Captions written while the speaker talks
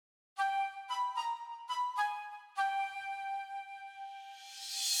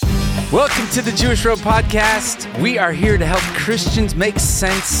Welcome to the Jewish Road Podcast. We are here to help Christians make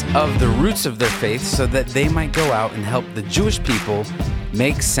sense of the roots of their faith so that they might go out and help the Jewish people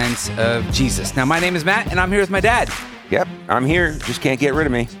make sense of Jesus. Now, my name is Matt, and I'm here with my dad. Yep, I'm here. Just can't get rid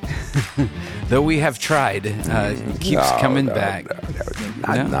of me. Though we have tried, he keeps coming back.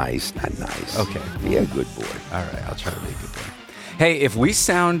 Not nice. Okay. Be a good boy. All right, I'll try to be a good boy. Hey, if we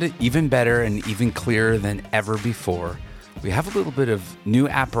sound even better and even clearer than ever before, we have a little bit of new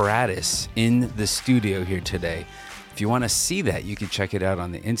apparatus in the studio here today. If you want to see that, you can check it out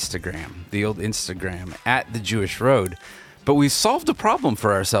on the Instagram, the old Instagram, at the Jewish Road. But we've solved a problem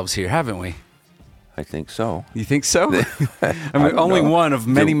for ourselves here, haven't we? I think so. You think so? I mean, only one of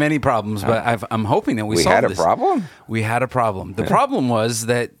many problems, but I'm hoping that we solved this. We had a problem? We had a problem. The problem was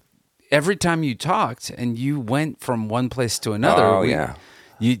that every time you talked and you went from one place to another,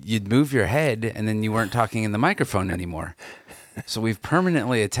 you'd move your head and then you weren't talking in the microphone anymore. So we've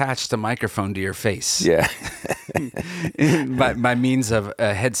permanently attached a microphone to your face. Yeah. by means of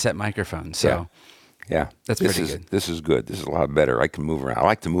a headset microphone. So yeah. That's pretty good. This is good. This is a lot better. I can move around. I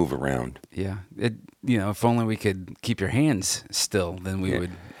like to move around. Yeah. If only we could keep your hands still, then we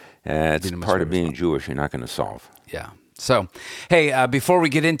would. It's part of being Jewish you're not going to solve. Yeah. So, hey, before we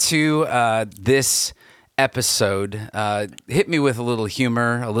get into this episode, hit me with a little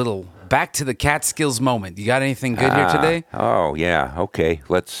humor, a little back to the Catskills moment. You got anything good here today? Oh, yeah. Okay.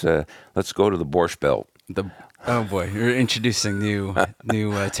 Let's go to the Borscht Belt. Oh boy, you're introducing new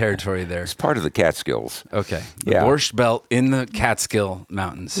territory there. It's part of the Catskills. Okay. The Borscht Belt in the Catskill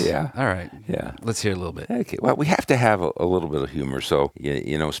Mountains. Yeah. All right. Yeah. Let's hear a little bit. Okay. Well, we have to have a little bit of humor. So,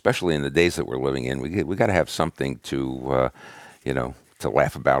 especially in the days that we're living in, we got to have something to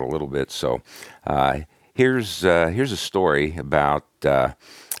laugh about a little bit. So, here's a story about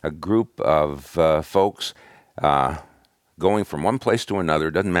a group of folks going from one place to another,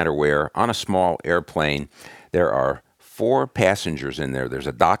 doesn't matter where, on a small airplane. There are 4 passengers in there. There's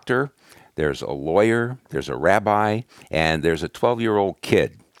a doctor, there's a lawyer, there's a rabbi, and there's a 12-year-old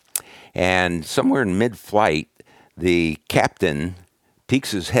kid. And somewhere in mid-flight, the captain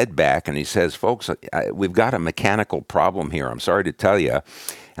peeks his head back and he says, "Folks, we've got a mechanical problem here. I'm sorry to tell you.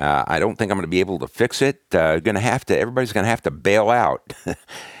 I don't think I'm going to be able to fix it. Everybody's going to have to bail out."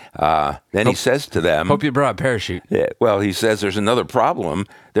 Then he says to them, "Hope you brought a parachute." Yeah, well, he says there's another problem.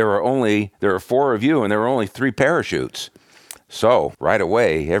 There are 4 of you, and there are only 3 parachutes. So right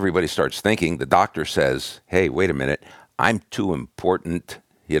away, everybody starts thinking. The doctor says, "Hey, wait a minute. I'm too important,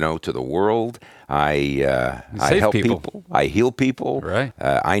 to the world. I help people. I heal people. Right.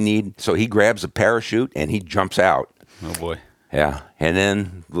 So he grabs a parachute and he jumps out. Oh boy. Yeah, and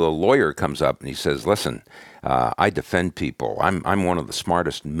then the lawyer comes up and he says, "Listen, I defend people. I'm one of the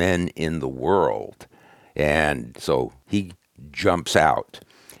smartest men in the world." And so he jumps out.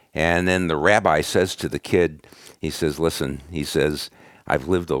 And then the rabbi says to the kid, he says, "Listen," he says, "I've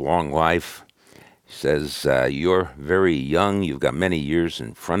lived a long life." He says, "You're very young. You've got many years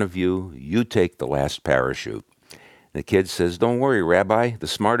in front of you. You take the last parachute." The kid says, "Don't worry, Rabbi. The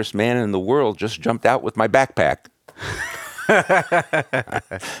smartest man in the world just jumped out with my backpack."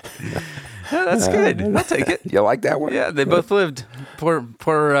 That's good. I'll take it. You like that one? Yeah, they both lived. Poor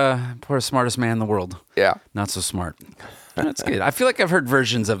smartest man in the world. Yeah. Not so smart. That's good. I feel like I've heard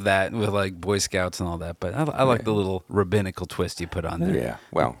versions of that with like Boy Scouts and all that, but I like the little rabbinical twist you put on there. Yeah.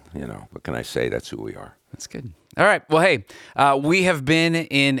 Well, what can I say? That's who we are. That's good. All right. Well, hey, we have been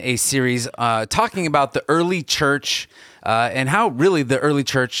in a series talking about the early church and how really the early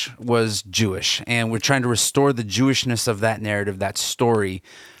church was Jewish. And we're trying to restore the Jewishness of that narrative, that story,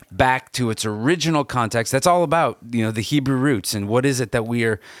 back to its original context. That's all about, the Hebrew roots and what is it that we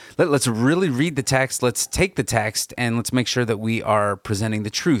are. Let's really read the text. Let's take the text and let's make sure that we are presenting the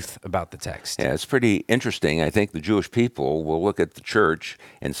truth about the text. Yeah, it's pretty interesting. I think the Jewish people will look at the church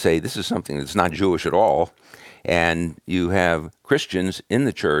and say, this is something that's not Jewish at all. And you have Christians in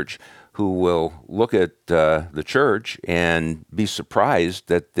the church who will look at the church and be surprised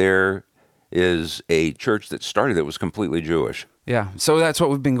that there is a church that started that was completely Jewish. Yeah, so that's what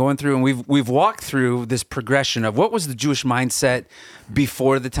we've been going through, and we've walked through this progression of what was the Jewish mindset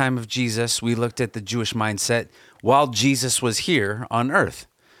before the time of Jesus. We looked at the Jewish mindset while Jesus was here on earth.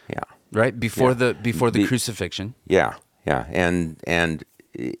 Yeah. Right? Before the crucifixion. Yeah. And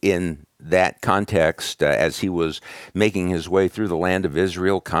in that context, as he was making his way through the land of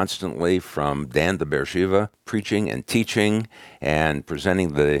Israel constantly from Dan to Beersheba, preaching and teaching and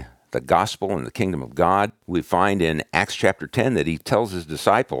presenting the gospel and the kingdom of God. We find in Acts chapter 10 that he tells his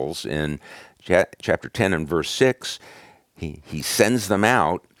disciples in chapter 10 and verse 6, he sends them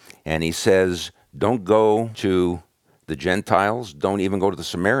out and he says, don't go to the Gentiles. Don't even go to the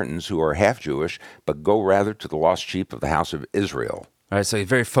Samaritans, who are half Jewish, but go rather to the lost sheep of the house of Israel. All right, so he's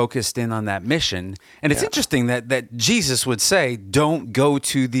very focused in on that mission. And it's interesting that Jesus would say, don't go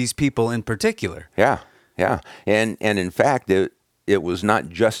to these people in particular. Yeah, yeah. And in fact, it was not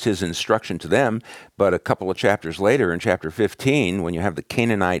just his instruction to them, but a couple of chapters later in chapter 15, when you have the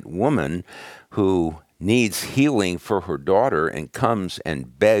Canaanite woman who needs healing for her daughter and comes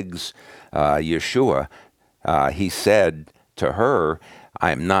and begs Yeshua, he said to her,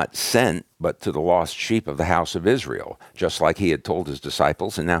 I am not sent but to the lost sheep of the house of Israel, just like he had told his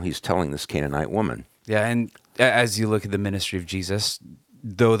disciples, and now he's telling this Canaanite woman. Yeah, and as you look at the ministry of Jesus,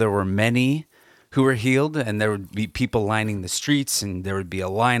 though there were many who were healed, and there would be people lining the streets, and there would be a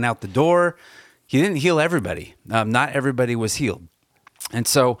line out the door, he didn't heal everybody. Not everybody was healed. And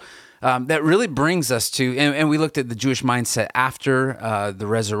so that really brings us to, and we looked at the Jewish mindset after the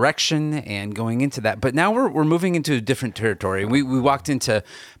resurrection and going into that. But now we're moving into a different territory. We walked into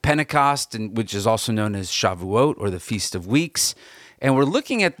Pentecost, which is also known as Shavuot, or the Feast of Weeks. And we're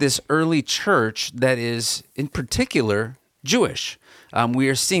looking at this early church that is, in particular, Jewish. We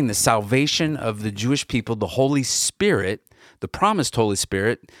are seeing the salvation of the Jewish people, the Holy Spirit, the promised Holy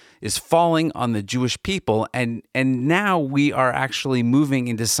Spirit, is falling on the Jewish people, and now we are actually moving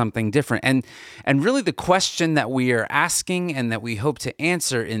into something different. And really the question that we are asking and that we hope to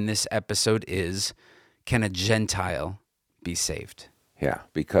answer in this episode is, can a Gentile be saved? Yeah,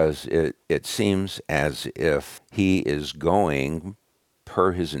 because it seems as if he is going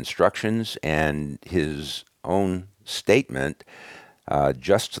per his instructions and his own statement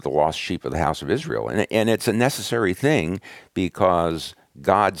just to the lost sheep of the house of Israel. And it's a necessary thing, because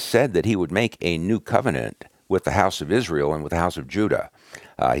God said that he would make a new covenant with the house of Israel and with the house of Judah.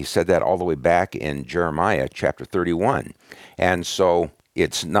 He said that all the way back in Jeremiah chapter 31. And so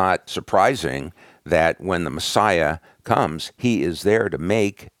it's not surprising that when the Messiah comes, he is there to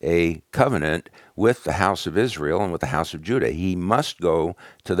make a covenant with the house of Israel and with the house of Judah. He must go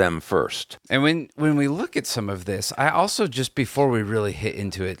to them first. And when we look at some of this, I also, just before we really hit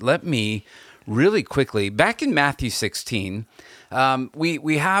into it, let me really quickly, back in Matthew 16,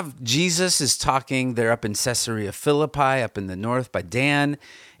 we have Jesus is talking. They're up in Caesarea Philippi, up in the north by Dan,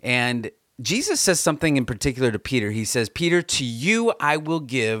 and Jesus says something in particular to Peter. He says, Peter, to you I will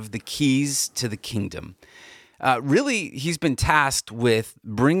give the keys to the kingdom. Really, he's been tasked with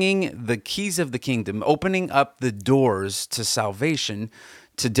bringing the keys of the kingdom, opening up the doors to salvation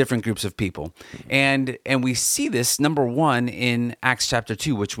to different groups of people. And we see this, number one, in Acts chapter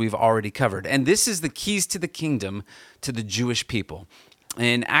 2, which we've already covered. And this is the keys to the kingdom to the Jewish people.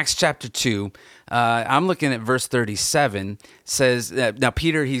 In Acts chapter 2, I'm looking at verse 37, says, now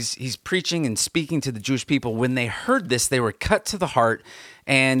Peter, he's preaching and speaking to the Jewish people. When they heard this, they were cut to the heart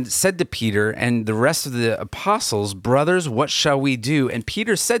and said to Peter and the rest of the apostles, brothers, what shall we do? And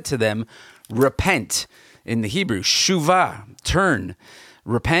Peter said to them, repent. In the Hebrew, shuvah, turn.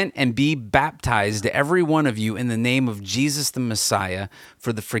 Repent and be baptized, every one of you, in the name of Jesus the Messiah,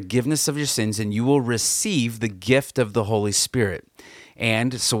 for the forgiveness of your sins, and you will receive the gift of the Holy Spirit.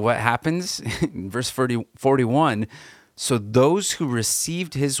 And so what happens? In verse 41, so those who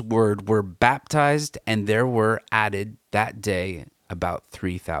received his word were baptized, and there were added that day about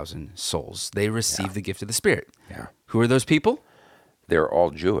 3,000 souls. They received the gift of the Spirit. Yeah. Who are those people? They're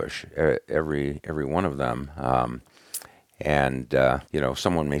all Jewish, every one of them. And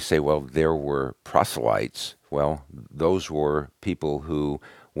someone may say, well, there were proselytes. Well, those were people who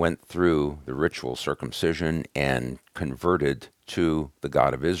went through the ritual circumcision and converted to the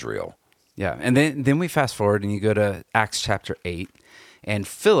God of Israel. Yeah, and then we fast forward and you go to Acts chapter 8, and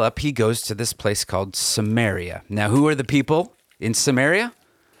Philip, he goes to this place called Samaria. Now, who are the people in Samaria?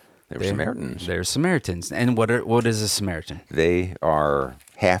 They're Samaritans. They're Samaritans. And what is a Samaritan? They are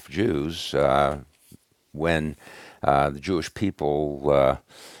half Jews. When the Jewish people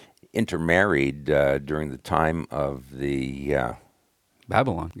intermarried during the time of the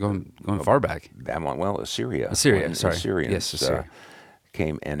Babylon, going far back. Babylon, well, Assyria. Assyrians Assyria.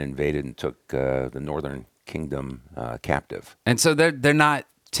 Came and invaded and took the northern kingdom captive. And so they're not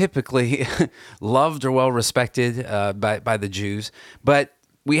typically loved or well respected by the Jews, but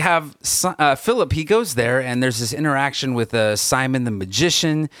we have Philip. He goes there, and there's this interaction with Simon the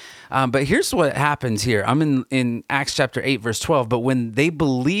magician. But here's what happens here. I'm in Acts chapter 8, verse 12. But when they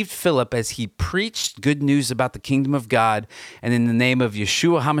believed Philip as he preached good news about the kingdom of God, and in the name of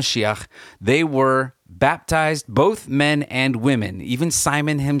Yeshua HaMashiach, they were baptized, both men and women. Even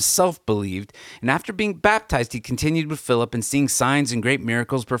Simon himself believed. And after being baptized, he continued with Philip, and seeing signs and great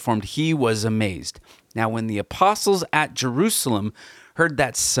miracles performed, he was amazed. Now, when the apostles at Jerusalem heard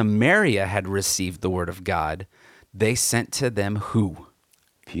that Samaria had received the word of God, they sent to them who?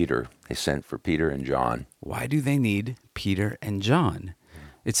 Peter. They sent for Peter and John. Why do they need Peter and John?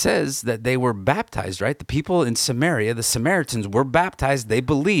 It says that they were baptized, right? The people in Samaria, the Samaritans, were baptized. They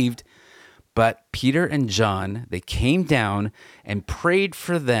believed. But Peter and John, they came down and prayed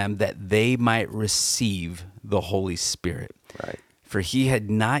for them that they might receive the Holy Spirit. Right. For he had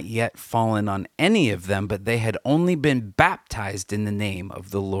not yet fallen on any of them, but they had only been baptized in the name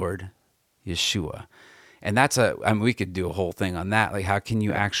of the Lord Yeshua. And we could do a whole thing on that. Like, how can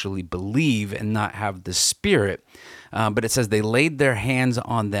you actually believe and not have the Spirit? But it says they laid their hands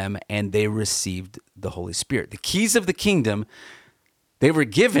on them and they received the Holy Spirit. The keys of the kingdom, they were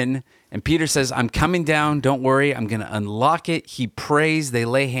given. And Peter says, I'm coming down. Don't worry. I'm going to unlock it. He prays. They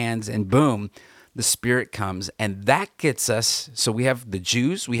lay hands and boom, the Spirit comes. And that gets us. So we have the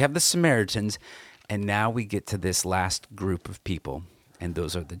Jews, we have the Samaritans, and now we get to this last group of people. And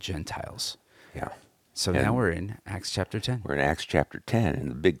those are the Gentiles. Yeah. So now we're in Acts chapter 10. We're in Acts chapter 10, and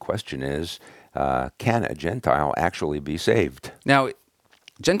the big question is, can a Gentile actually be saved? Now,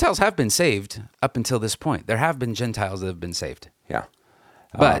 Gentiles have been saved up until this point. There have been Gentiles that have been saved. Yeah.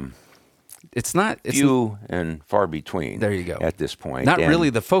 But it's not... Few and far between. There you go. At this point. Not really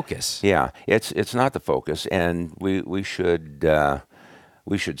the focus. Yeah, it's not the focus, and we should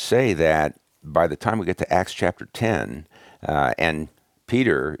say that by the time we get to Acts chapter 10, and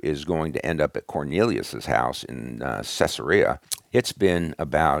Peter is going to end up at Cornelius' house in Caesarea. It's been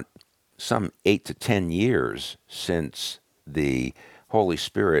about some 8 to 10 years since the Holy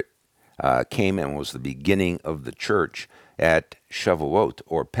Spirit came and was the beginning of the church at Shavuot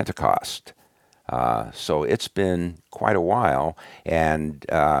or Pentecost. So it's been quite a while, and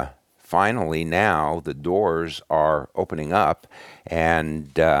finally now the doors are opening up,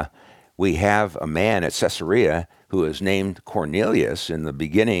 and we have a man at Caesarea who is named Cornelius in the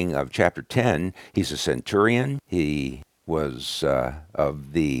beginning of chapter 10. He's a centurion. He was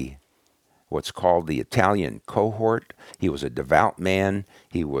of the what's called the Italian cohort. He was a devout man.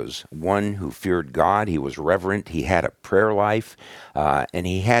 He was one who feared God. He was reverent. He had a prayer life, and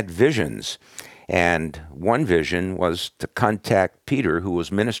he had visions. And one vision was to contact Peter, who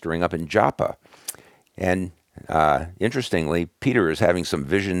was ministering up in Joppa. And interestingly, Peter is having some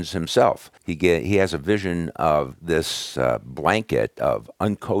visions himself. He has a vision of this blanket of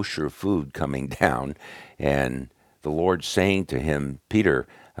unkosher food coming down, and the Lord saying to him, Peter,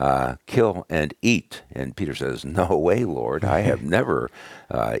 kill and eat. And Peter says, no way, Lord, I have never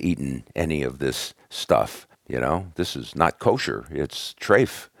eaten any of this stuff. This is not kosher. It's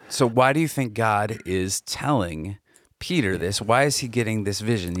treif. So why do you think God is telling Peter this? Why is he getting this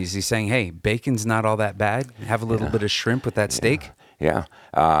vision? Is he saying, hey, bacon's not all that bad? Have a little bit of shrimp with that steak? Yeah.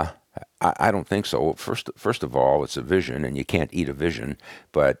 I don't think so. First of all, it's a vision, and you can't eat a vision.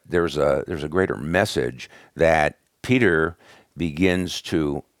 But there's a greater message that Peter begins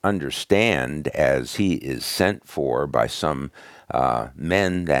to understand as he is sent for by some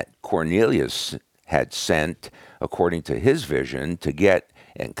men that Cornelius had sent, according to his vision, to get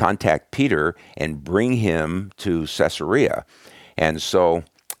and contact Peter and bring him to Caesarea. And so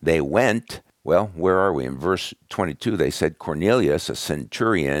they went. Well, where are we? In verse 22, they said, Cornelius, a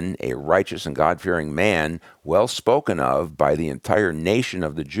centurion, a righteous and God-fearing man, well spoken of by the entire nation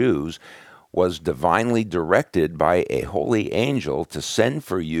of the Jews, was divinely directed by a holy angel to send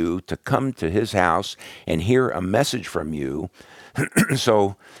for you to come to his house and hear a message from you.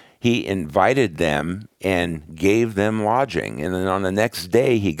 So he invited them and gave them lodging. And then on the next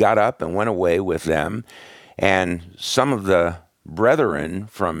day, he got up and went away with them. And some of the brethren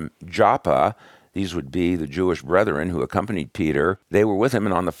from Joppa, these would be the Jewish brethren who accompanied Peter, they were with him.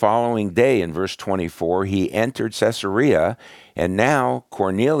 And on the following day, in verse 24, he entered Caesarea. And now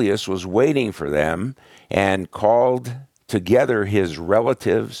Cornelius was waiting for them and called together his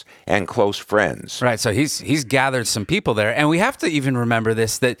relatives and close friends. Right, so he's gathered some people there. And we have to even remember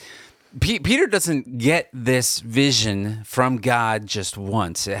this, that Peter doesn't get this vision from God just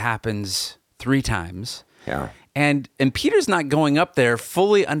once. It happens 3 times. Yeah. And Peter's not going up there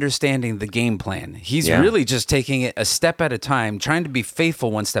fully understanding the game plan. He's really just taking it a step at a time, trying to be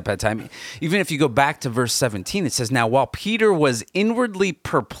faithful one step at a time. Even if you go back to verse 17, it says, now while Peter was inwardly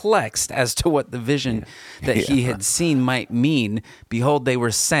perplexed as to what the vision that he had seen might mean, behold, they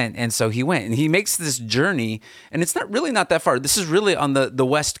were sent. And so he went. And he makes this journey, and it's not that far. This is really on the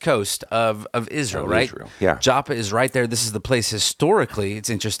west coast of Israel, right? Israel. Yeah. Joppa is right there. This is the place historically. It's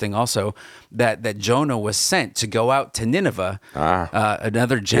interesting also that Jonah was sent to go out to Nineveh,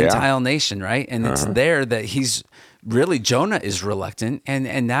 another Gentile nation, right? And it's there that Jonah is reluctant,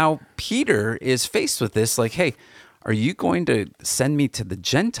 and now Peter is faced with this, like, hey, are you going to send me to the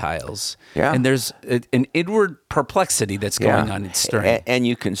Gentiles? Yeah. And there's an inward perplexity that's going on. It's stirring. And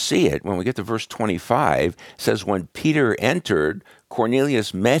you can see it when we get to verse 25. It says, when Peter entered,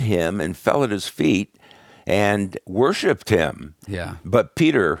 Cornelius met him and fell at his feet and worshipped him. Yeah. But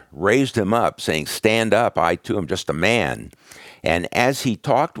Peter raised him up, saying, stand up, I too am just a man. And as he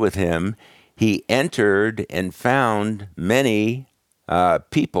talked with him, he entered and found many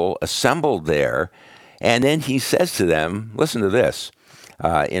people assembled there. And then he says to them, listen to this,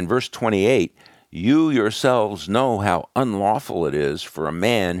 in verse 28, you yourselves know how unlawful it is for a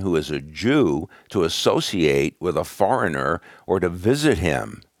man who is a Jew to associate with a foreigner or to visit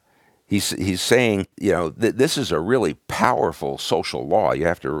him. He's saying, this is a really powerful social law. You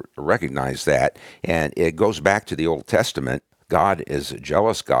have to recognize that. And it goes back to the Old Testament. God is a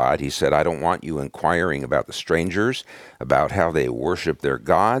jealous God. He said, I don't want you inquiring about the strangers, about how they worship their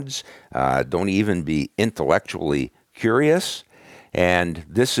gods. Don't even be intellectually curious. And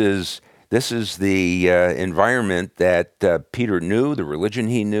this is the environment that Peter knew, the religion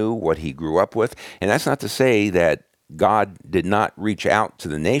he knew, what he grew up with. And that's not to say that God did not reach out to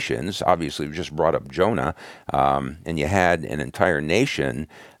the nations. Obviously, we just brought up Jonah, and you had an entire nation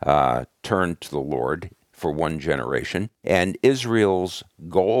turn to the Lord for one generation. And Israel's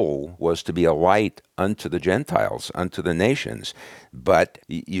goal was to be a light unto the Gentiles, unto the nations. But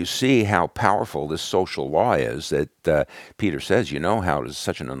you see how powerful this social law is that Peter says, how it is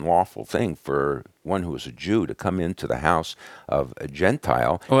such an unlawful thing for one who is a Jew to come into the house of a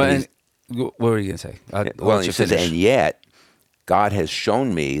Gentile. Well, what were you going to say? He says, and yet God has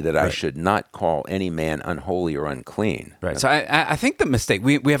shown me that I should not call any man unholy or unclean. Right. So I think the mistake,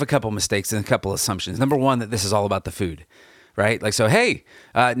 we have a couple mistakes and a couple assumptions. Number one, that this is all about the food, right? Like, so, hey,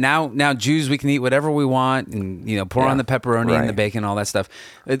 now Jews, we can eat whatever we want and, pour on the pepperoni and the bacon, all that stuff.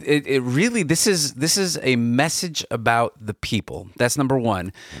 It really, this is a message about the people. That's number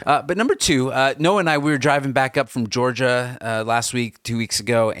one. But number two, Noah and I, we were driving back up from Georgia last week, 2 weeks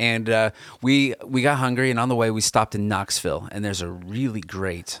ago, and we got hungry, and on the way we stopped in Knoxville, and there's a really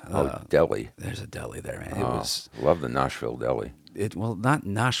great deli. There's a deli there, man. Love the Nashville deli. Not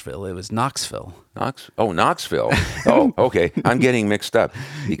Nashville, it was Knoxville. Knoxville. Oh, okay. I'm getting mixed up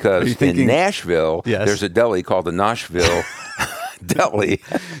because in Nashville, there's a deli called the Nashville Deli.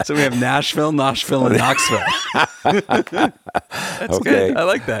 So we have Nashville, and Knoxville. That's good. I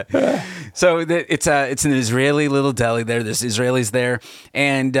like that. So it's an Israeli little deli there. There's Israelis there,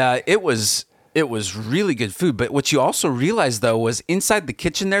 and it was really good food. But what you also realized, though, was inside the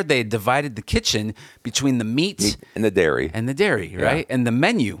kitchen there, they had divided the kitchen between the meat and the dairy. Right? And the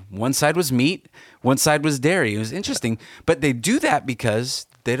menu, one side was meat, one side was dairy. It was interesting. But they do that because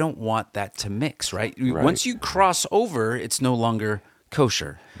they don't want that to mix, right? Once you cross over, it's no longer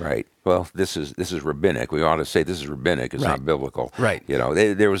kosher. Right. Well, this is rabbinic. We ought to say this is rabbinic. It's not biblical. Right.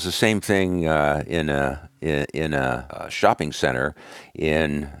 There was the same thing in a shopping center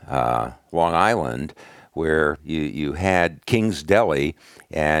in Long Island where you had King's Deli,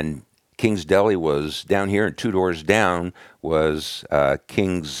 and King's Deli was down here, and 2 doors down was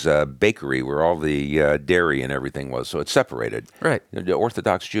King's Bakery, where all the dairy and everything was. So it's separated. Right. The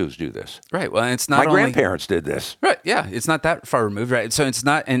Orthodox Jews do this. Right. Well, it's not My grandparents did this. Right. Yeah. It's not that far removed. Right. So it's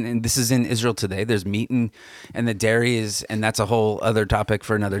not, and this is in Israel today. There's meat and the dairy is, and that's a whole other topic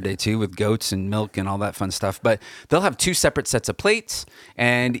for another day too, with goats and milk and all that fun stuff. But they'll have 2 separate sets of plates,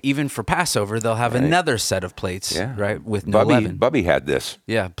 and even for Passover, they'll have another set of plates. Yeah. Right. With no leaven. Bubby had this.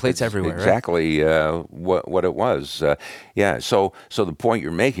 Yeah. Plates everywhere. Exactly. What it was. Yeah. So the point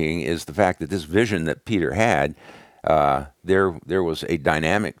you're making is the fact that this vision that Peter had, there was a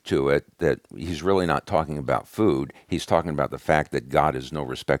dynamic to it that he's really not talking about food. He's talking about the fact that God is no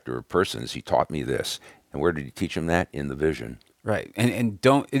respecter of persons. He taught me this. And where did he teach him that? In the vision. Right. And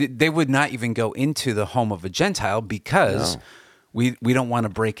they would not even go into the home of a Gentile because we don't want to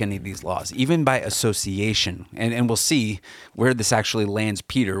break any of these laws, even by association. And we'll see where this actually lands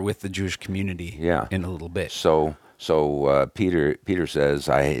Peter with the Jewish community in a little bit. So Peter says,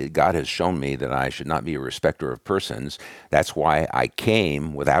 God has shown me that I should not be a respecter of persons. That's why I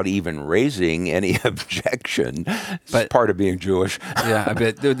came without even raising any objection. It's part of being Jewish. Yeah,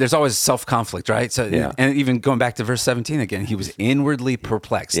 but there's always self-conflict, right? So, and even going back to verse 17 again, he was inwardly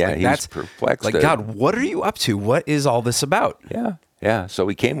perplexed. Yeah, he's perplexed. Like, God, what are you up to? What is all this about? Yeah. So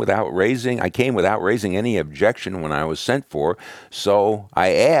I came without raising any objection when I was sent for. So I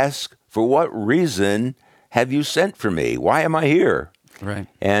ask, for what reason have you sent for me? Why am I here? Right.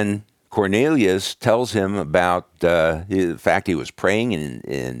 And Cornelius tells him about the fact he was praying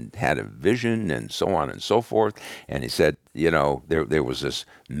and had a vision and so on and so forth. And he said, there was this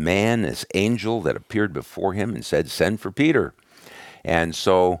man, this angel that appeared before him and said, "Send for Peter." And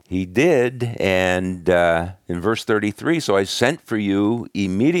so he did, and in verse 33, "So I sent for you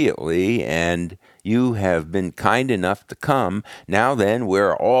immediately, and you have been kind enough to come. Now then,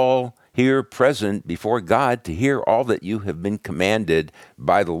 we're all here present before God to hear all that you have been commanded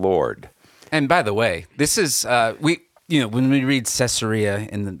by the Lord." And by the way, this is when we read Caesarea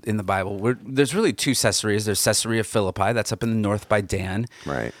in the Bible, there's really two Caesareas. There's Caesarea Philippi, that's up in the north by Dan,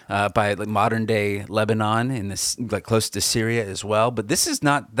 right? By modern day Lebanon, in this close to Syria as well. But this is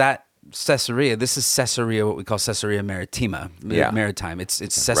not that Caesarea. This is Caesarea, what we call Caesarea Maritima, maritime. It's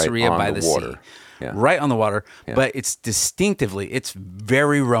Caesarea right by the water. sea. Yeah. Right on the water, but it's it's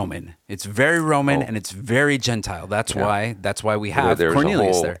very Roman. It's very Roman, and it's very Gentile. That's why we have Cornelius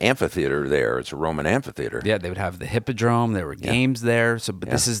a whole there. Amphitheater there. It's a Roman amphitheater. Yeah, they would have the Hippodrome. There were games there. So, but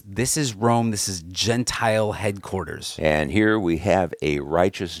this is Rome. This is Gentile headquarters. And here we have a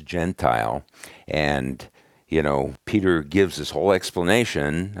righteous Gentile, and Peter gives this whole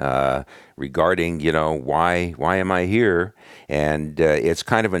explanation regarding, why am I here? And it's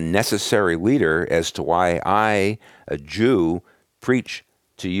kind of a necessary leader as to why I, a Jew, preach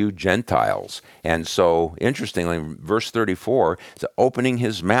to you Gentiles. And so, interestingly, verse 34, so opening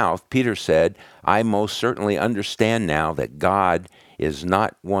his mouth, Peter said, "I most certainly understand now that God is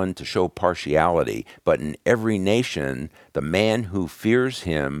not one to show partiality, but in every nation, the man who fears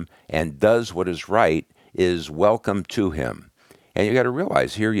him and does what is right is welcome to him." And you got to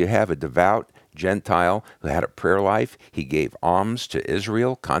realize here you have a devout Gentile who had a prayer life. He gave alms to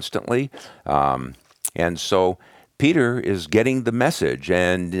Israel constantly. And so Peter is getting the message.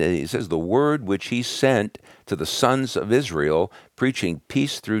 And he says, "The word which he sent to the sons of Israel, preaching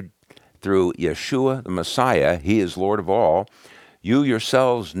peace through Yeshua the Messiah, he is Lord of all. You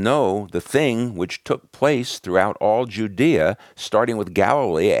yourselves know the thing which took place throughout all Judea, starting with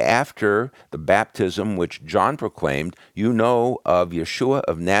Galilee after the baptism which John proclaimed. You know of Yeshua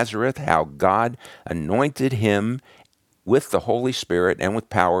of Nazareth, how God anointed him with the Holy Spirit and with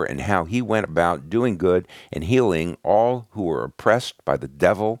power, and how he went about doing good and healing all who were oppressed by the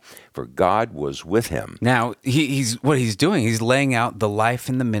devil, for God was with him." Now, he's doing. He's laying out the life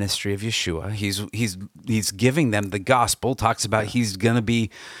and the ministry of Yeshua. He's giving them the gospel. Talks about he's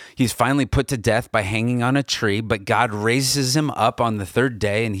finally put to death by hanging on a tree, but God raises him up on the third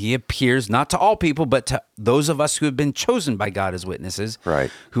day, and he appears not to all people, but to those of us who have been chosen by God as witnesses, right,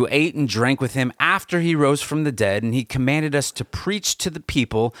 who ate and drank with him after he rose from the dead, and he commanded us to preach to the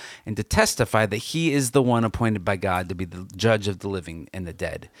people and to testify that he is the one appointed by God to be the judge of the living and the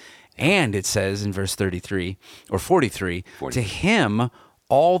dead. And it says in verse 33 or 43, to him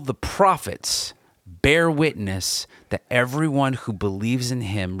all the prophets bear witness that everyone who believes in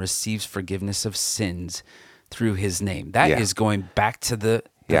him receives forgiveness of sins through his name. That is going back to the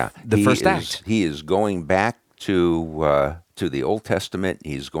first act. He is going back to the Old Testament.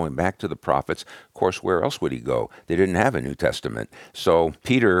 He's going back to the prophets. Of course, where else would he go? They didn't have a New Testament. So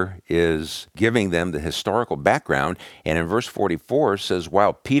Peter is giving them the historical background. And in verse 44 says,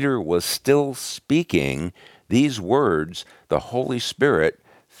 while Peter was still speaking these words, the Holy Spirit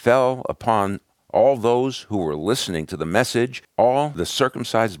fell upon all those who were listening to the message. All the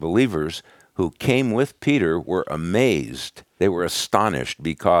circumcised believers who came with Peter were amazed. They were astonished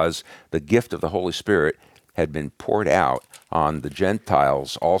because the gift of the Holy Spirit had been poured out on the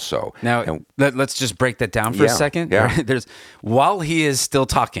Gentiles also. Now, let's just break that down for a second. Yeah. Right? While he is still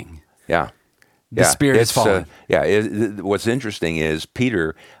talking, the Spirit is falling. What's interesting is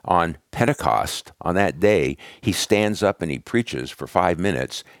Peter on Pentecost, on that day, he stands up and he preaches for 5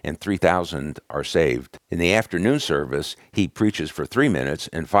 minutes and 3,000 are saved. In the afternoon service, he preaches for 3 minutes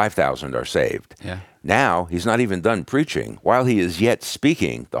and 5,000 are saved. Yeah. Now, he's not even done preaching. While he is yet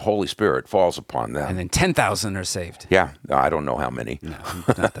speaking, the Holy Spirit falls upon them. And then 10,000 are saved. Yeah, I don't know how many. No,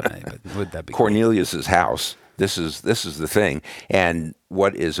 not that many, but would that be Cornelius's house. This is the thing. And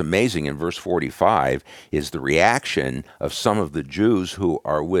what is amazing in verse 45 is the reaction of some of the Jews who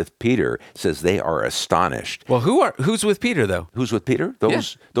are with Peter. It says they are astonished. Well, who's with Peter though? Who's with Peter?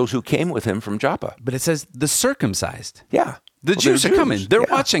 Those who came with him from Joppa. But it says the circumcised. Yeah. The Jews are coming. They're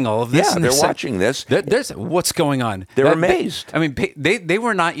watching all of this. Yeah, they're watching this. There's what's going on. They're amazed. They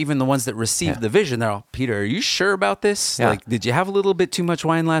were not even the ones that received the vision. They're all, Peter, are you sure about this? Yeah. Like, did you have a little bit too much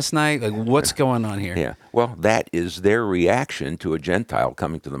wine last night? Like, what's going on here? Yeah. Well, that is their reaction to a Gentile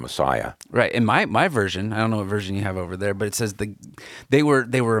coming to the Messiah. Right. In my version, I don't know what version you have over there, but it says they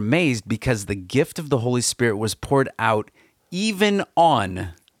were amazed because the gift of the Holy Spirit was poured out even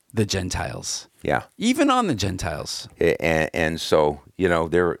on the Gentiles. Yeah. Even on the Gentiles. And so,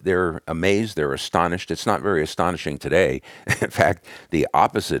 they're amazed, they're astonished. It's not very astonishing today. In fact, the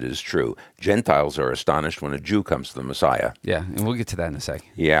opposite is true. Gentiles are astonished when a Jew comes to the Messiah. Yeah, and we'll get to that in a second.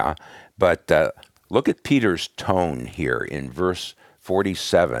 Yeah, but look at Peter's tone here in verse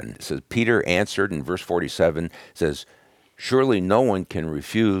 47. It says, Peter answered in verse 47, says, surely no one can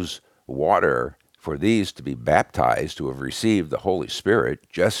refuse water for these to be baptized who have received the Holy Spirit,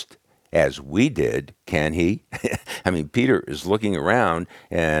 just as we did, can he? I mean, Peter is looking around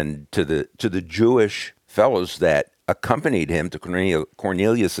and to the Jewish fellows that accompanied him to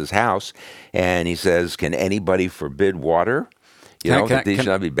Cornelius's house, and he says, can anybody forbid water? That these should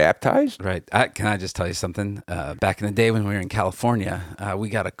not be baptized? Right. Can I just tell you something? Back in the day when we were in California, we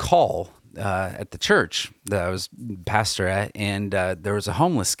got a call at the church that I was pastor at, and there was a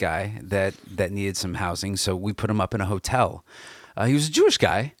homeless guy that needed some housing, so we put him up in a hotel. He was a Jewish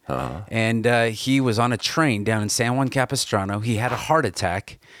guy, and he was on a train down in San Juan Capistrano. He had a heart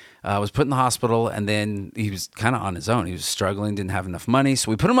attack, was put in the hospital, and then he was kind of on his own. He was struggling, didn't have enough money, so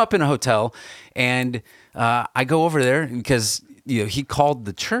we put him up in a hotel, and I go over there because he called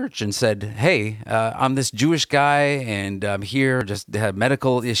the church and said, hey, I'm this Jewish guy, and I'm here, just had a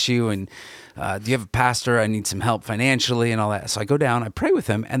medical issue, and do you have a pastor? I need some help financially and all that. So I go down, I pray with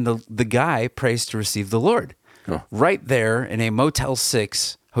him, and the guy prays to receive the Lord right there in a Motel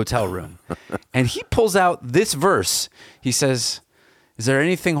 6 hotel room. And he pulls out this verse. He says, is there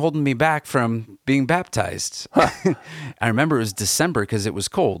anything holding me back from being baptized? I remember it was December because it was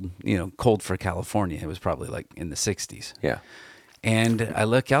cold, cold for California. It was probably like in the 60s. Yeah. And I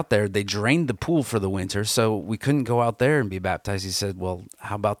look out there, they drained the pool for the winter, so we couldn't go out there and be baptized. He said, well,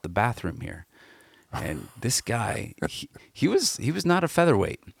 how about the bathroom here? And this guy, he was not a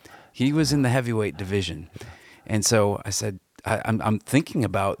featherweight. He was in the heavyweight division. And so I said, I'm thinking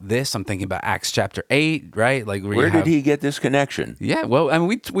about this. I'm thinking about Acts chapter 8, right? Like where did he get this connection? Yeah, well, I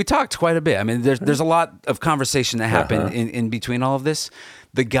mean, we talked quite a bit. I mean, there's a lot of conversation that happened in between all of this.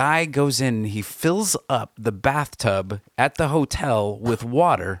 The guy goes in, he fills up the bathtub at the hotel with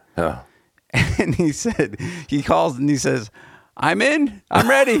water, and he calls and he says, I'm in. I'm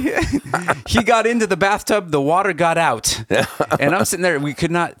ready. He got into the bathtub. The water got out. And I'm sitting there. We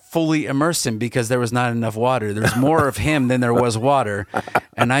could not fully immerse him because there was not enough water. There's more of him than there was water.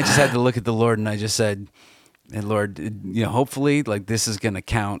 And I just had to look at the Lord and I just said, and Lord, hopefully like this is going to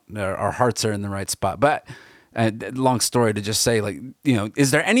count. Our hearts are in the right spot. But long story to just say,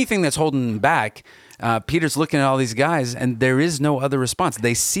 is there anything that's holding him back? Peter's looking at all these guys, and there is no other response.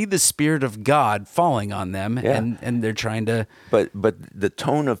 They see the Spirit of God falling on them, and they're trying to. But the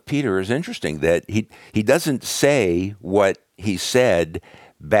tone of Peter is interesting. That he doesn't say what he said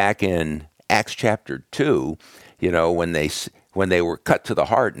back in Acts chapter 2. When they were cut to the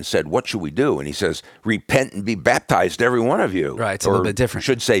heart and said, what should we do? And he says, repent and be baptized, every one of you. Right, it's a little bit different.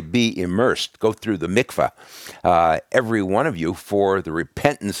 Should say, be immersed, go through the mikvah, every one of you for the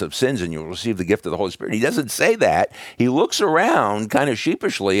repentance of sins, and you'll receive the gift of the Holy Spirit. He doesn't say that. He looks around kind of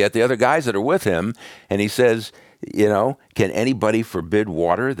sheepishly at the other guys that are with him, and he says, can anybody forbid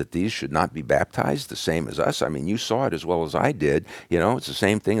water that these should not be baptized the same as us? I mean, you saw it as well as I did. It's the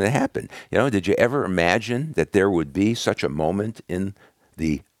same thing that happened. Did you ever imagine that there would be such a moment in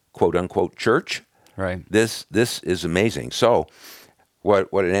the quote unquote church? Right. This is amazing. So what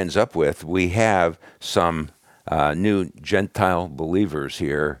it ends up with, we have some new Gentile believers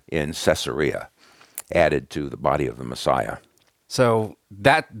here in Caesarea added to the body of the Messiah. So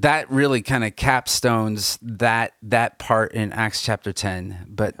that really kind of capstones that part in Acts chapter 10,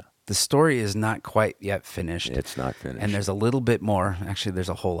 but the story is not quite yet finished. It's not finished. And there's a little bit more. Actually, there's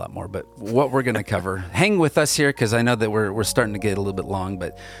a whole lot more, but what we're going to cover. Hang with us here because I know that we're starting to get a little bit long,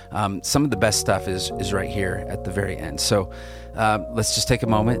 but some of the best stuff is right here at the very end. So let's just take a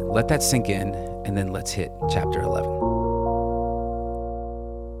moment, let that sink in, and then let's hit chapter 11.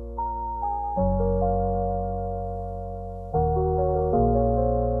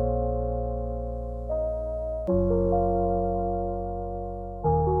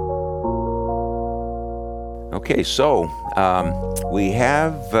 Okay, so we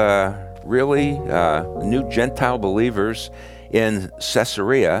have really new Gentile believers in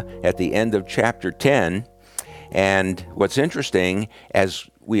Caesarea at the end of chapter 10. And what's interesting, as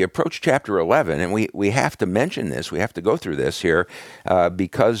we approach chapter 11, and we have to mention this, we have to go through this here,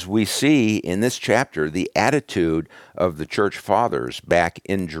 because we see in this chapter the attitude of the church fathers back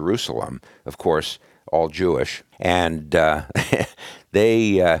in Jerusalem, of course, all Jewish. And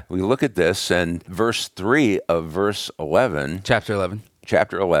we look at this, and verse 3 of verse 11. Chapter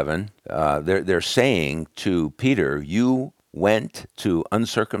 11. They're saying to Peter, you went to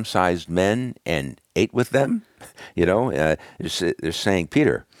uncircumcised men and ate with them? They're saying,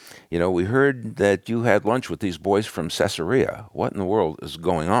 Peter, we heard that you had lunch with these boys from Caesarea. What in the world is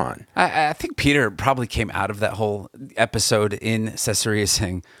going on? I think Peter probably came out of that whole episode in Caesarea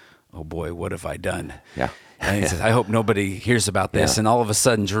saying, oh boy, what have I done? Yeah. And he says, I hope nobody hears about this. Yeah. And all of a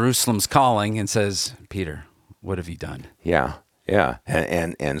sudden, Jerusalem's calling and says, Peter, what have you done? Yeah.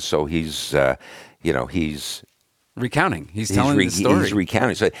 And so he's recounting. He's telling the story. He's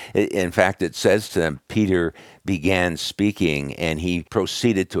recounting. So, in fact, it says to them, Peter began speaking, and he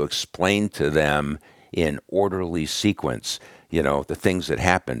proceeded to explain to them in orderly sequence, the things that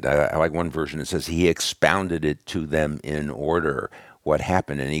happened. I like one version that says he expounded it to them in order, what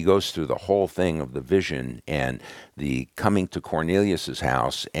happened. And he goes through the whole thing of the vision and the coming to Cornelius's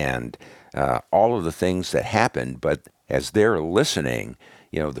house and all of the things that happened. But as they're listening,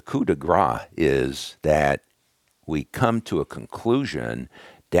 the coup de grace is that we come to a conclusion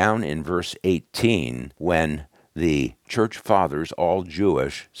down in verse 18 when the church fathers, all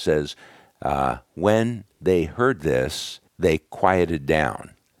Jewish, says, when they heard this, they quieted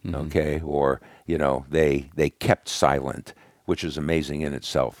down, okay? Or, they kept silent, which is amazing in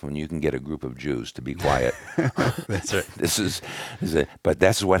itself when you can get a group of Jews to be quiet. That's right. But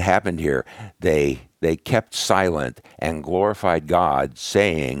that's what happened here. They kept silent and glorified God,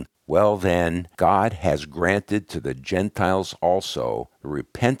 saying, well, then, God has granted to the Gentiles also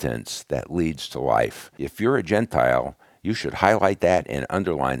repentance that leads to life. If you're a Gentile, you should highlight that and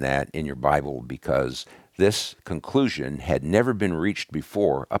underline that in your Bible, because this conclusion had never been reached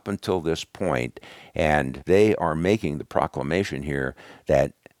before up until this point, and they are making the proclamation here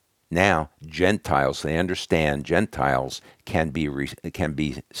that now Gentiles, they understand Gentiles can be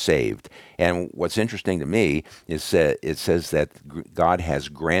saved. And what's interesting to me is that it says that God has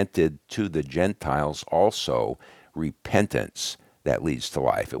granted to the Gentiles also repentance that leads to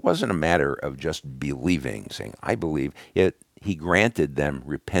life. It wasn't a matter of just believing, saying, I believe. He granted them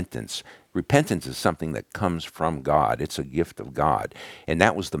repentance. Repentance is something that comes from God. It's a gift of God. And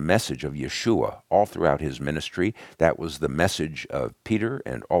that was the message of Yeshua all throughout his ministry. That was the message of Peter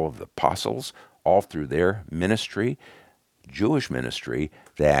and all of the apostles all through their ministry, Jewish ministry,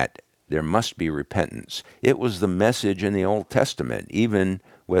 that there must be repentance. It was the message in the Old Testament, even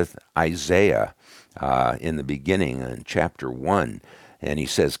with Isaiah in the beginning in chapter 1. And he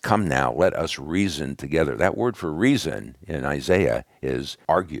says, come now, let us reason together. That word for reason in Isaiah is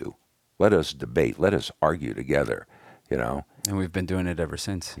argue. Let us debate. Let us argue together, And we've been doing it ever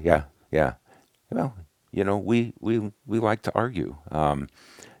since. Yeah. Well, we like to argue.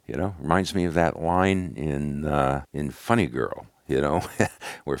 Reminds me of that line in Funny Girl,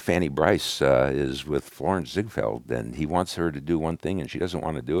 where Fanny Brice is with Florence Ziegfeld, and he wants her to do one thing, and she doesn't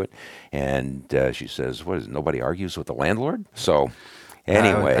want to do it. And she says, what is it, nobody argues with the landlord? So...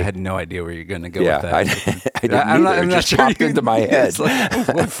 Anyway, I had no idea where you're going to go with that. I didn't either. It just popped into my head. It's like,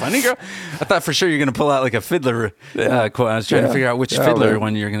 what, Funny Girl? I thought for sure you're going to pull out like a fiddler quote. I was trying to figure out which fiddler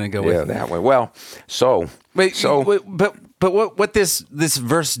one you're going to go with. Yeah, that one. Well, but what this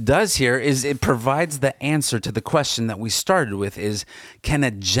verse does here is it provides the answer to the question that we started with: is can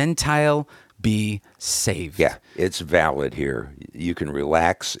a Gentile be saved? Yeah, it's valid here. You can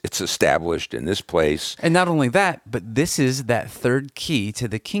relax. It's established in this place. And not only that, but this is that third key to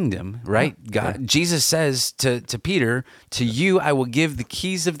the kingdom, right? God, Jesus says to Peter, to you I will give the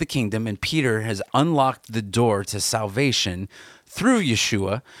keys of the kingdom, and Peter has unlocked the door to salvation through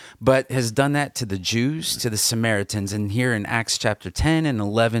Yeshua, but has done that to the Jews, to the Samaritans, and here in Acts chapter 10 and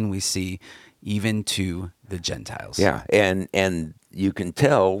 11 we see even to the Gentiles. Yeah, and you can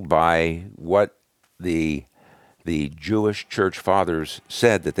tell by what the Jewish church fathers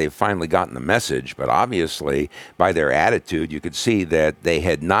said that they've finally gotten the message, but obviously by their attitude, you could see that they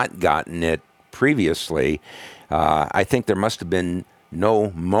had not gotten it previously. I think there must have been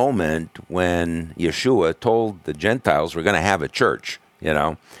no moment when Yeshua told the Gentiles we're going to have a church,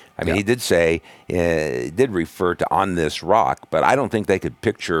 I mean, he did say, did refer to on this rock, but I don't think they could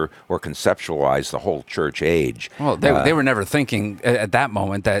picture or conceptualize the whole church age. Well, they were never thinking at that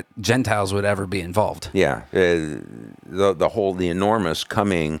moment that Gentiles would ever be involved. Yeah, the enormous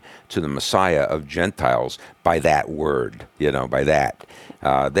coming to the Messiah of Gentiles by that word, by that.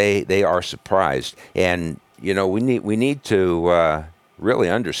 They are surprised. And, we need to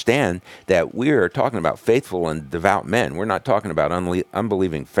really understand that we are talking about faithful and devout men. We're not talking about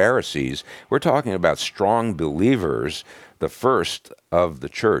unbelieving Pharisees. We're talking about strong believers, the first of the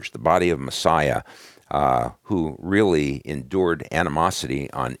church, the body of Messiah, who really endured animosity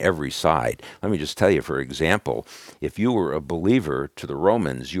on every side. Let me just tell you, for example, if you were a believer to the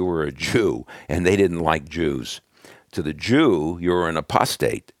Romans, you were a Jew, and they didn't like Jews. To the Jew, you were an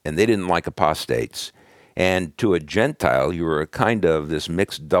apostate, and they didn't like apostates. And to a Gentile, you were a kind of this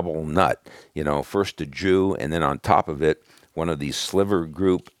mixed double nut. First a Jew, and then on top of it, one of these sliver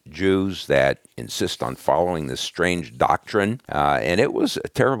group Jews that insist on following this strange doctrine. And it was a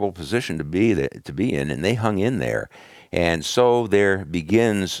terrible position to be in, and they hung in there. And so there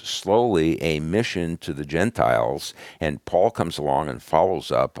begins slowly a mission to the Gentiles, and Paul comes along and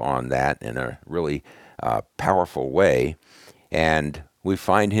follows up on that in a really powerful way. And we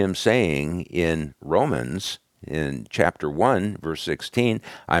find him saying in Romans, in chapter 1, verse 16,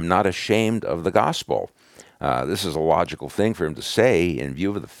 I'm not ashamed of the gospel. This is a logical thing for him to say in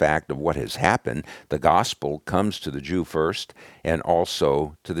view of the fact of what has happened. The gospel comes to the Jew first and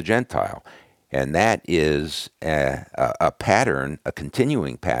also to the Gentile. And that is a pattern, a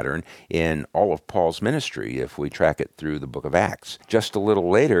continuing pattern in all of Paul's ministry if we track it through the book of Acts. Just a little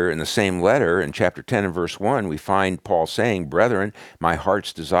later in the same letter, in chapter 10 and verse 1, we find Paul saying, Brethren, my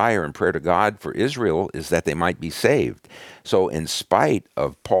heart's desire and prayer to God for Israel is that they might be saved. So in spite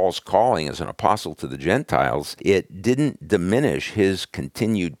of Paul's calling as an apostle to the Gentiles, it didn't diminish his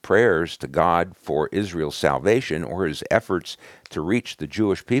continued prayers to God for Israel's salvation or his efforts to reach the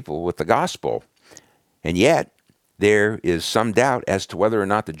Jewish people with the gospel. And yet, there is some doubt as to whether or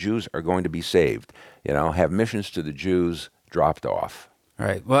not the Jews are going to be saved. Have missions to the Jews dropped off?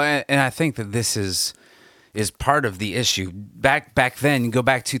 Right. Well, and I think that this is part of the issue. Back then, you go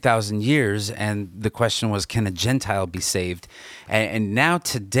back 2,000 years, and the question was, can a Gentile be saved? And now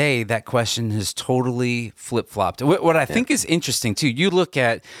today, that question has totally flip-flopped. What I think is interesting, too, you look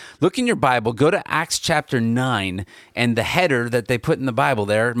in your Bible, go to Acts chapter 9, and the header that they put in the Bible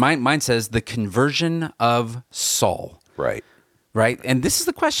there, mine says, the conversion of Saul. Right. Right? And this is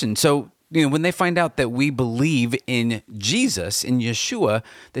the question. So, when they find out that we believe in Jesus, in Yeshua,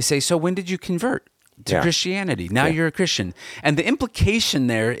 they say, so when did you convert to Christianity? Now you're a Christian. And the implication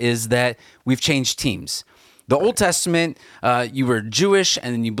there is that we've changed teams. The Old Testament, you were Jewish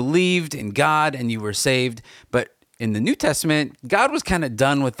and then you believed in God and you were saved. But in the New Testament, God was kind of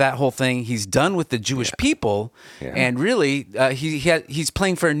done with that whole thing. He's done with the Jewish people. Yeah. And really, he's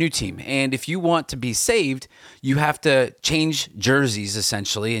playing for a new team. And if you want to be saved, you have to change jerseys,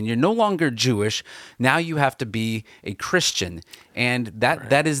 essentially. And you're no longer Jewish. Now you have to be a Christian. And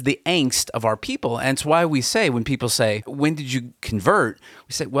that is the angst of our people. And it's why we say, when people say, when did you convert?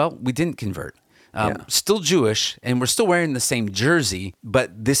 We say, well, we didn't convert. Still Jewish, and we're still wearing the same jersey,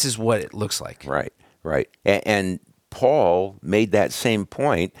 but this is what it looks like. Right. And Paul made that same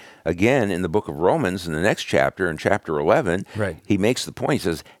point again in the book of Romans in the next chapter, in chapter 11. Right. He makes the point, he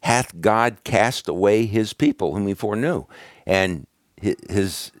says, hath God cast away his people whom he foreknew? And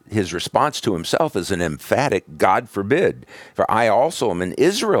his response to himself is an emphatic, God forbid. For I also am an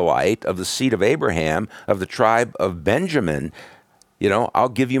Israelite of the seed of Abraham, of the tribe of Benjamin. I'll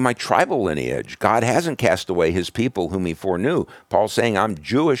give you my tribal lineage. God hasn't cast away his people whom he foreknew. Paul's saying, I'm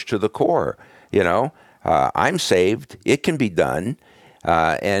Jewish to the core. I'm saved. It can be done.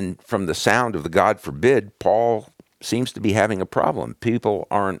 And from the sound of the God forbid, Paul seems to be having a problem. People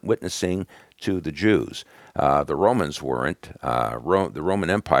aren't witnessing to the Jews. The Romans weren't. The Roman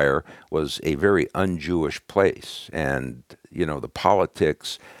Empire was a very un-Jewish place. And, the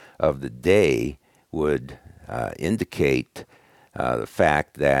politics of the day would indicate the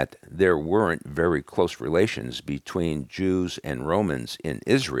fact that there weren't very close relations between Jews and Romans in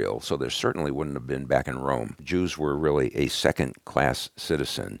Israel, so there certainly wouldn't have been back in Rome. Jews were really a second-class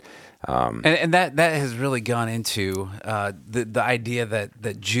citizen. And that has really gone into the idea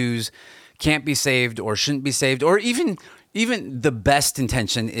that Jews can't be saved or shouldn't be saved, or even the best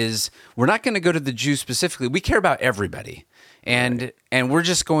intention is we're not going to go to the Jews specifically. We care about everybody. And we're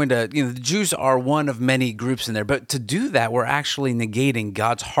just going to, the Jews are one of many groups in there. But to do that, we're actually negating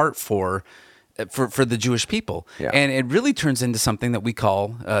God's heart for the Jewish people. Yeah. And it really turns into something that we call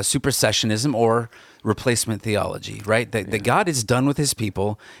supersessionism or replacement theology, right? That God is done with his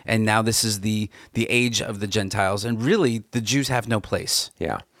people, and now this is the age of the Gentiles. And really, the Jews have no place.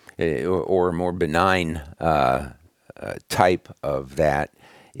 Yeah. Or a more benign type of that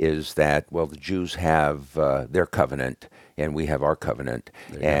is that, well, the Jews have their covenant and we have our covenant,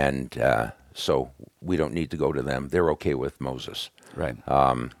 and so we don't need to go to them. They're okay with Moses. Right.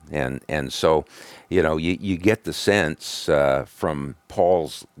 And so, you get the sense from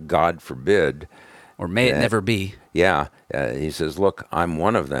Paul's God forbid. Or may it never be. Yeah. He says, look, I'm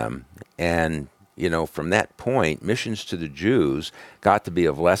one of them. And, from that point, missions to the Jews got to be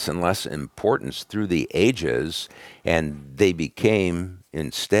of less and less importance through the ages, and they became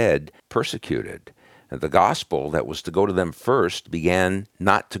instead persecuted. the gospel that was to go to them first began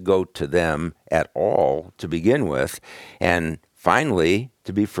not to go to them at all to begin with, and finally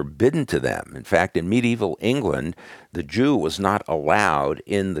to be forbidden to them. In fact, in medieval England, the Jew was not allowed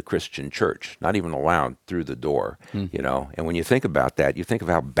in the Christian church, not even allowed through the door, And when you think about that, you think of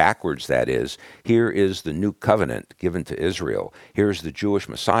how backwards that is. Here is the new covenant given to Israel. Here's the Jewish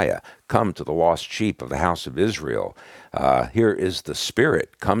Messiah, come to the lost sheep of the house of Israel. Here is the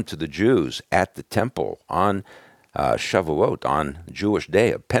Spirit, come to the Jews at the temple on Shavuot, on the Jewish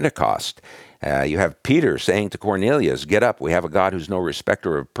day of Pentecost. You have Peter saying to Cornelius, "Get up, we have a God who's no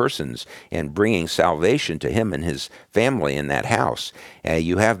respecter of persons," and bringing salvation to him and his family in that house.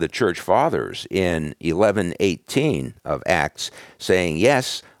 You have the church fathers in 11:18 of Acts saying,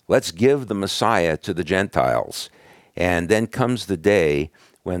 "Yes, let's give the Messiah to the Gentiles." And then comes the day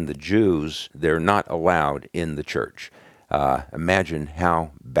when the Jews, they're not allowed in the church. Imagine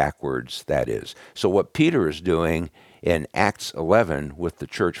how backwards that is. So what Peter is doing in Acts 11 with the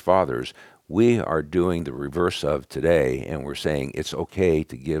church fathers, we are doing the reverse of today, and we're saying it's okay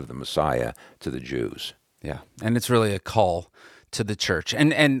to give the Messiah to the Jews. Yeah, and it's really a call to the church.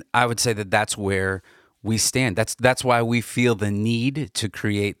 And I would say that that's where we stand. That's why we feel the need to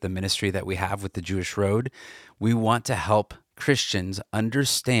create the ministry that we have with the Jewish Road. We want to help Christians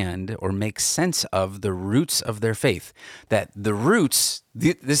understand or make sense of the roots of their faith. That the roots,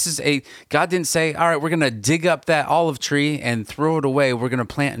 God didn't say, all right, we're going to dig up that olive tree and throw it away. We're going to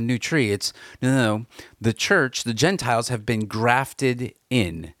plant a new tree. It's, no. The church, the Gentiles have been grafted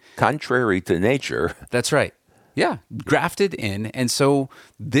in. Contrary to nature. That's right. Yeah, grafted in. And so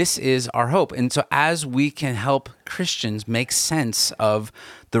this is our hope. And so as we can help Christians make sense of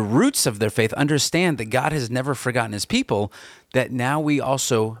the roots of their faith, understand that God has never forgotten his people, that now we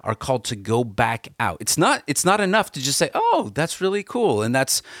also are called to go back out. It's not enough to just say, oh, that's really cool. And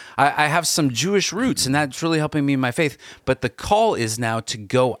I have some Jewish roots and that's really helping me in my faith. But the call is now to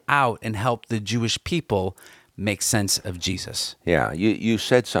go out and help the Jewish people make sense of Jesus. Yeah, you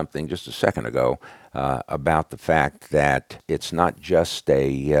said something just a second ago about the fact that it's not just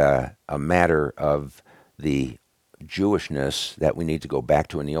a matter of the Jewishness that we need to go back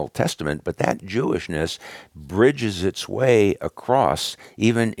to in the Old Testament, but that Jewishness bridges its way across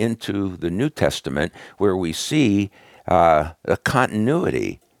even into the New Testament, where we see a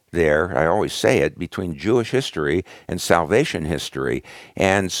continuity there, I always say it, between Jewish history and salvation history.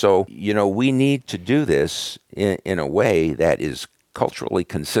 And so, we need to do this in a way that is culturally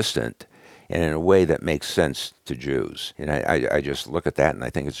consistent and in a way that makes sense to Jews. And I just look at that and I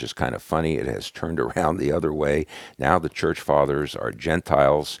think it's just kind of funny. It has turned around the other way. Now the church fathers are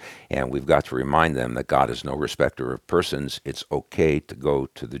Gentiles, and we've got to remind them that God is no respecter of persons. It's okay to go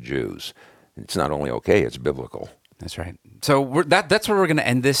to the Jews. It's not only okay, it's biblical. That's right. So that's where we're going to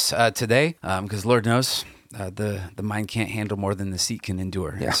end this today, because Lord knows the mind can't handle more than the seat can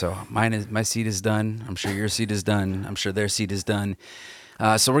endure. Yeah. So my seat is done. I'm sure your seat is done. I'm sure their seat is done.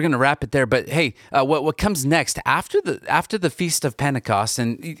 So we're going to wrap it there. But hey, what comes next after the Feast of Pentecost,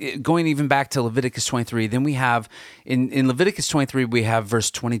 and going even back to Leviticus 23, then we have in Leviticus 23 we have verse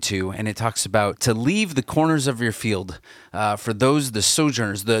 22, and it talks about to leave the corners of your field for those, the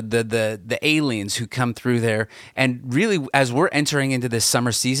sojourners, the aliens who come through there. And really, as we're entering into this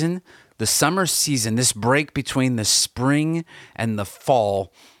summer season, this break between the spring and the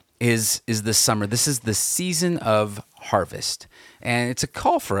fall is the summer. This is the season of harvest. And it's a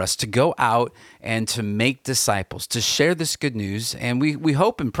call for us to go out and to make disciples, to share this good news. And we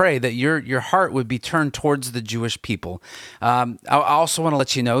hope and pray that your heart would be turned towards the Jewish people. I also want to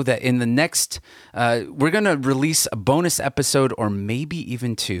let you know that in the next, we're going to release a bonus episode, or maybe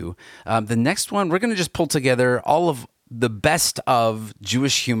even two. The next one, we're going to just pull together all of the best of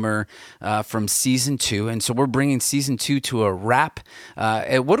Jewish humor from season 2. And so we're bringing season 2 to a wrap.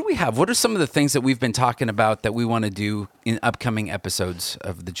 What do we have? What are some of the things that we've been talking about that we want to do in upcoming episodes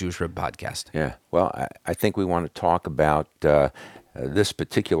of the Jewish Road podcast? Yeah, well, I think we want to talk about this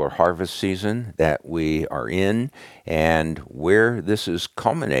particular harvest season that we are in and where this is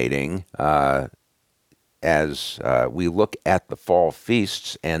culminating as we look at the fall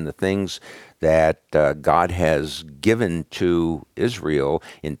feasts and the things that God has given to Israel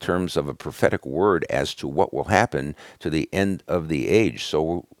in terms of a prophetic word as to what will happen to the end of the age.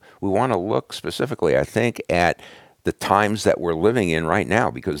 So we want to look specifically, I think, at the times that we're living in right now,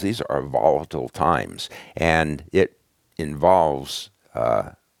 because these are volatile times, and it involves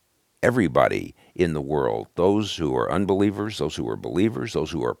everybody in the world, those who are unbelievers, those who are believers, those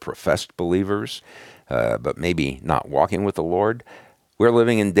who are professed believers, but maybe not walking with the Lord. We're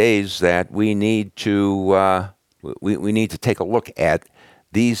living in days that we need to take a look at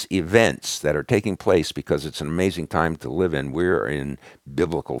these events that are taking place, because it's an amazing time to live in. We're in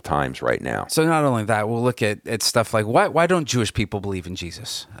biblical times right now. So not only that, we'll look at stuff like why don't Jewish people believe in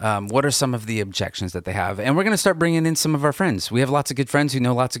Jesus? What are some of the objections that they have? And we're going to start bringing in some of our friends. We have lots of good friends who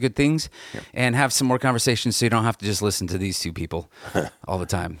know lots of good things, and have some more conversations, so you don't have to just listen to these two people all the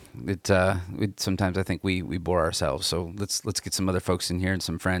time. Sometimes I think we bore ourselves. So let's get some other folks in here and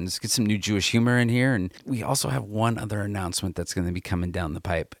some friends. Get some new Jewish humor in here, and we also have one other announcement that's going to be coming down the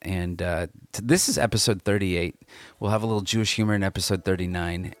pipe. And this is episode 38. We'll have a little Jewish humor in episode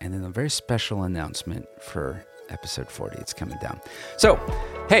 39, and then a very special announcement for episode 40. It's coming down. So,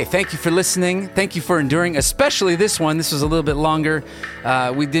 hey, thank you for listening. Thank you for enduring, especially this one. This was a little bit longer.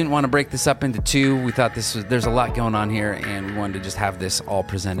 We didn't want to break this up into two. We thought there's a lot going on here, and we wanted to just have this all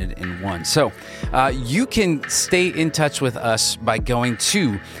presented in one. So, you can stay in touch with us by going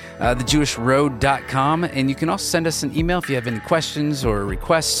to thejewishroad.com, and you can also send us an email if you have any questions or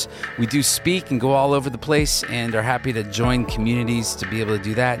requests. We do speak and go all over the place, and are happy to join communities to be able to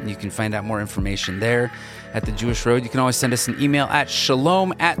do that, and you can find out more information there at The Jewish Road. You can always send us an email at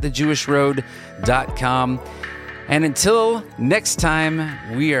shalom@thejewishroad.com. And until next time,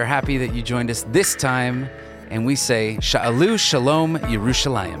 we are happy that you joined us this time, and we say, Sha'alu Shalom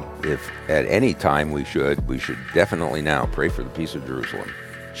Yerushalayim. If at any time we should definitely now pray for the peace of Jerusalem.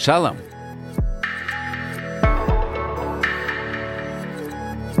 Shalom.